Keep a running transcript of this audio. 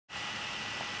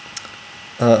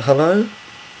Hello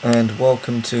and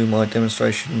welcome to my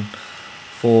demonstration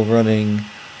for running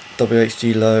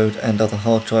WHDload and other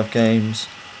hard drive games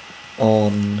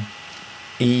on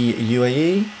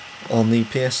E-UAE on the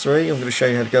PS3. I'm going to show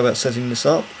you how to go about setting this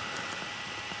up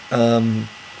in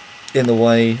the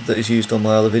way that is used on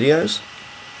my other videos.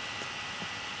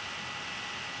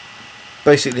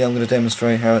 Basically I'm going to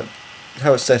demonstrate how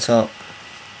it's set up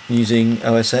using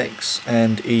OS X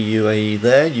and E-UAE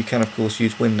there. You can of course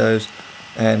use Windows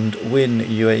and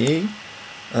WinUAE,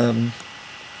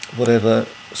 whatever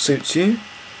suits you.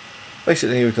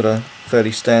 Basically we've got a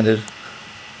fairly standard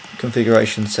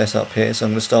configuration set up here, so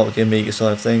I'm going to start with the Amiga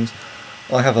side of things.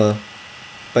 I have a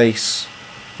base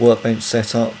workbench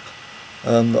set up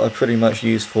that I pretty much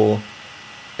use for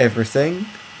everything,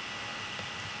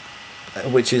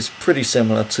 which is pretty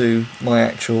similar to my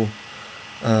actual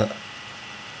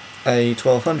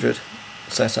A1200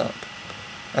 setup.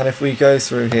 And if we go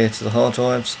through here to the hard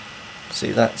drives,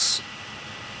 see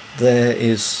there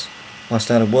is my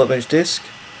standard workbench disk,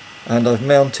 and I've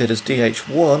mounted as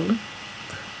DH1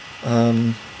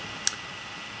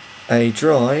 a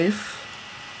drive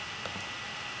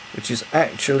which is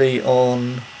actually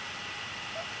on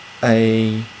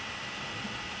a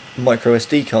micro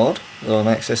SD card that I'm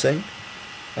accessing,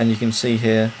 and you can see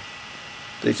here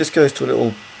that it just goes to a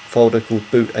little folder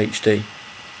called boot HD.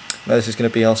 Now this is going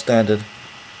to be our standard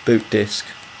boot disk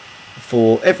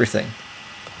for everything.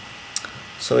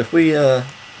 So if we run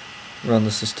the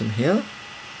system here,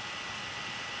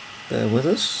 bear with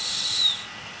us,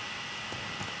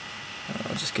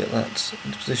 I'll just get that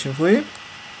into position for you.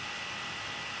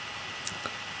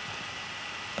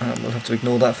 We'll have to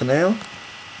ignore that for now.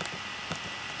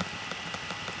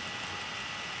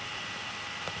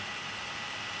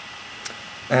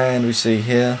 And we see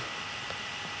here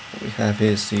what we have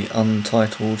is the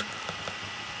Untitled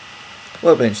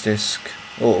workbench disk,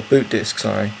 or boot disk,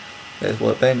 sorry. There's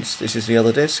workbench, this is the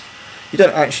other disk. You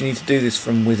don't actually need to do this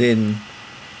from within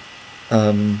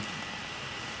UAE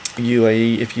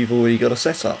if you've already got a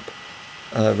setup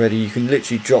ready. You can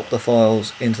literally drop the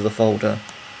files into the folder.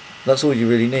 That's all you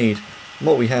really need. And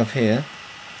what we have here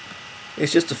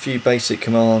is just a few basic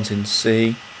commands in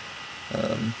C.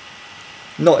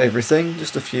 Not everything,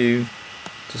 just a few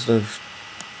to sort of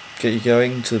get you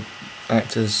going, to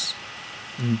act as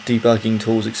debugging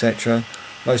tools, etc.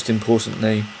 Most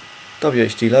importantly,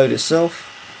 WHDload itself.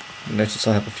 You notice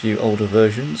I have a few older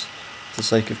versions for the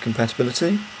sake of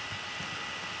compatibility.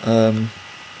 In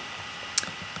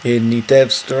the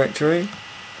devs directory,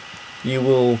 you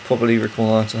will probably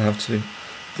require to have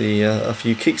a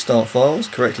few kickstart files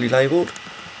correctly labelled.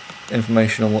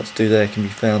 Information on what to do there can be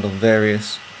found on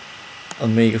various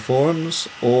Amiga forums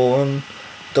or on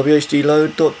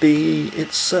WHDload.de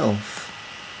itself.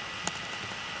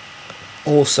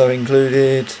 Also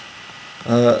included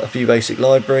a few basic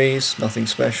libraries, nothing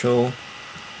special,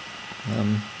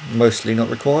 mostly not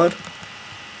required.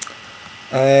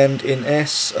 And in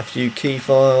S, a few key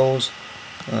files,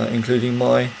 including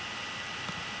my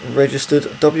registered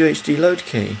WHDload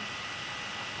key.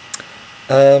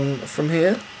 From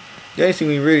here, the only thing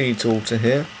we really need to alter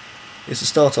here is the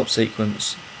startup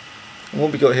sequence. And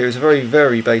what we got here is a very,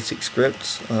 very basic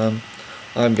script. I'm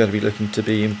going to be looking to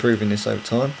be improving this over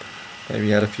time.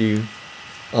 Maybe add a few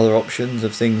other options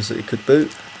of things that it could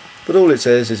boot. But all it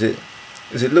says is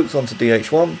it looks onto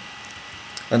DH1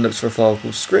 and looks for a file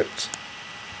called script.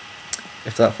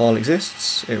 If that file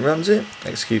exists, it runs it,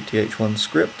 execute DH1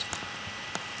 script.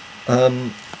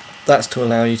 That's to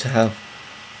allow you to have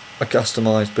a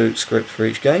customized boot script for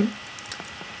each game.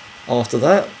 After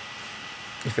that,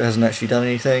 if it hasn't actually done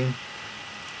anything,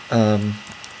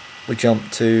 we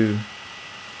jump to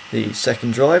the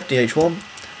second drive, DH1,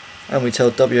 and we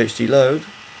tell WHDload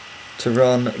to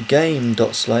run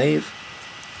game.slave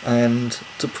and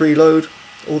to preload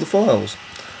all the files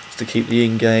to keep the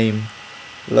in-game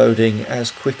loading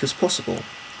as quick as possible.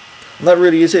 And that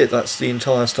really is it. That's the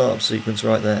entire startup sequence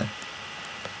right there.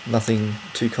 Nothing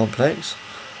too complex.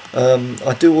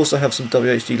 I do also have some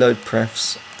WHDload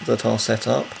prefs that are set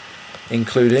up,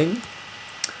 including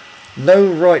no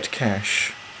write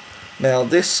cache. Now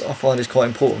this I find is quite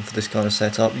important for this kind of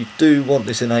setup. You do want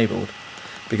this enabled,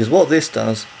 because what this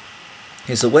does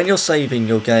is that when you're saving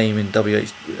your game in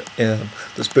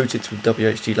that's booted through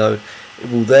WHDload, it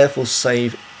will therefore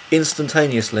save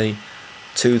instantaneously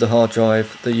to the hard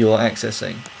drive that you are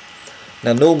accessing.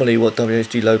 Now normally what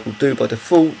WHDload will do by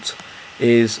default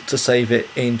is to save it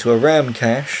into a RAM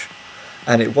cache,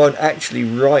 and it won't actually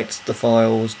write the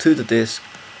files to the disk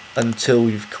until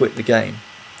you've quit the game.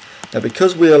 Now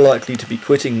because we are likely to be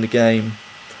quitting the game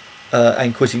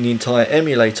and quitting the entire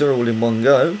emulator all in one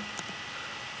go,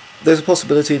 there's a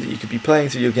possibility that you could be playing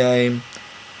through your game,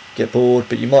 get bored,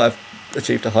 but you might have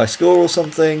achieved a high score or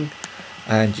something,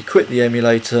 and you quit the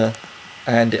emulator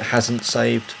and it hasn't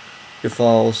saved your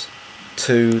files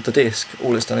to the disk.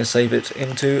 All it's done is save it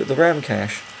into the RAM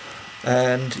cache,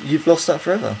 and you've lost that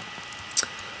forever.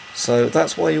 So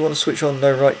that's why you want to switch on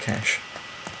no write cache.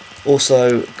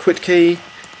 Also, quit key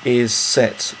is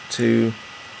set to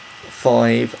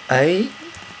 5A,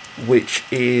 which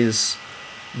is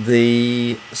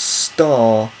the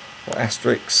star or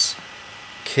asterisk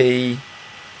key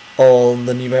on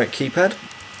the numeric keypad.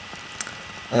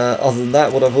 Other than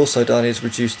that, what I've also done is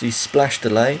reduce the splash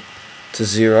delay to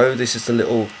 0. This is the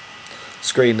little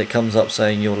screen that comes up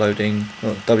saying you're loading,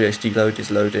 well, WHDload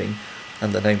is loading,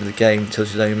 and the name of the game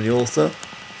tells you the name of the author.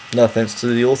 No offense to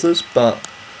the authors, but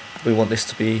we want this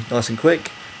to be nice and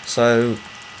quick, so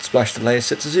splash delay is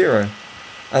set to 0.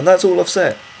 And that's all I've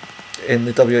set in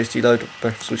the WHDload,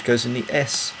 which goes in the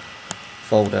S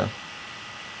folder.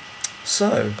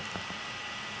 So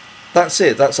that's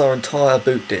it, that's our entire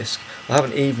boot disk. I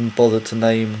haven't even bothered to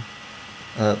name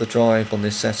the drive on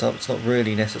this setup, it's not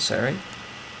really necessary.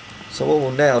 So what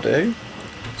we'll now do,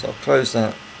 so I'll close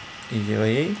that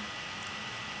E-UAE,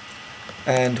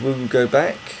 and we will go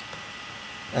back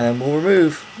and we'll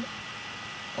remove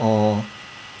our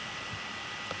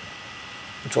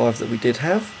drive that we did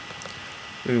have.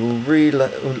 We will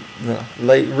relabel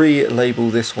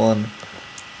this one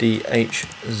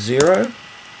DH0,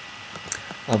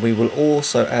 and we will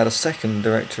also add a second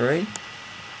directory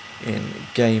in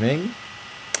gaming,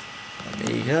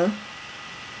 Amiga,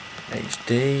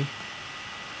 HD,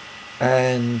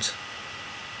 and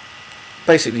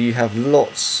basically you have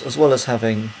lots, as well as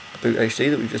having boot HD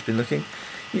that we've just been looking,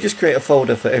 you just create a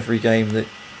folder for every game that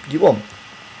you want.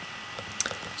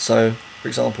 So for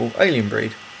example, Alien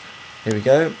Breed, here we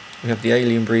go, we have the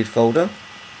Alien Breed folder,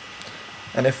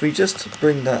 and if we just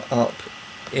bring that up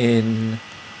in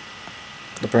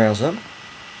the browser,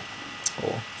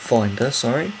 or Finder,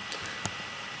 sorry,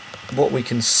 what we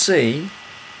can see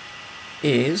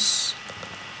is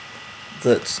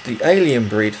that the Alien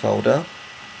Breed folder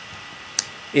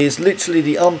is literally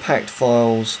the unpacked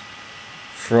files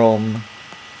from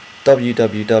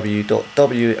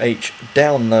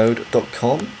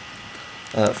www.WHDload.com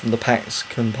from the packs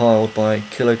compiled by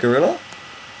Killer Gorilla,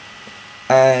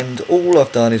 and all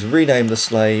I've done is rename the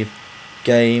slave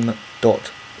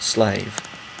game.slave,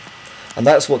 and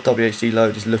that's what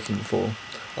WHDload is looking for.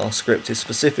 Our script is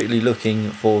specifically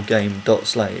looking for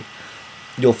game.slave.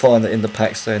 You'll find that in the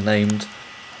packs they're named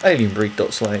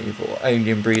alienbreed.slave or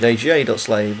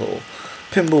alienbreedaga.slave or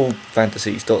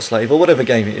pinballfantasies.slave or whatever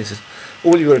game it is.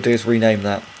 All you've got to do is rename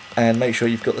that and make sure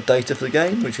you've got the data for the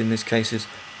game, which in this case is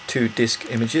 2 disk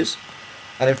images,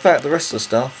 and in fact the rest of the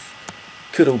stuff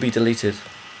could all be deleted.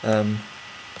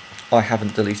 I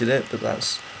haven't deleted it, but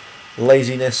that's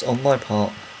laziness on my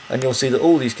part, and you'll see that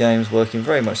all these games work in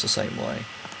very much the same way.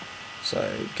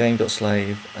 So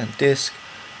game.slave and disk,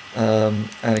 and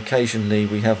occasionally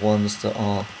we have ones that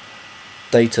are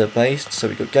data based, so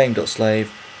we've got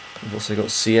game.slave, we've also got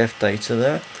CF data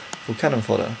there for cannon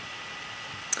fodder.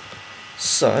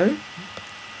 So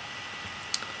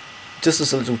just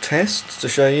as a little test to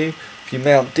show you, if you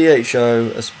mount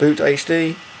DHO as boot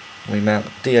HD, we mount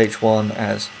DH1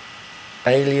 as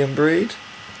Alien Breed,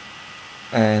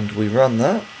 and we run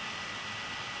that,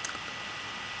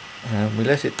 and we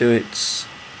let it do its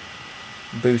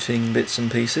booting bits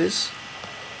and pieces,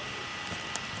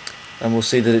 and we'll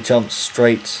see that it jumps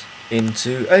straight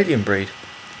into Alien Breed.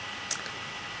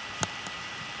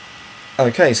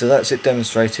 Okay, so that's it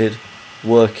demonstrated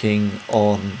working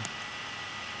on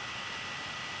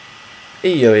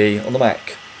E-UAE on the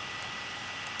Mac.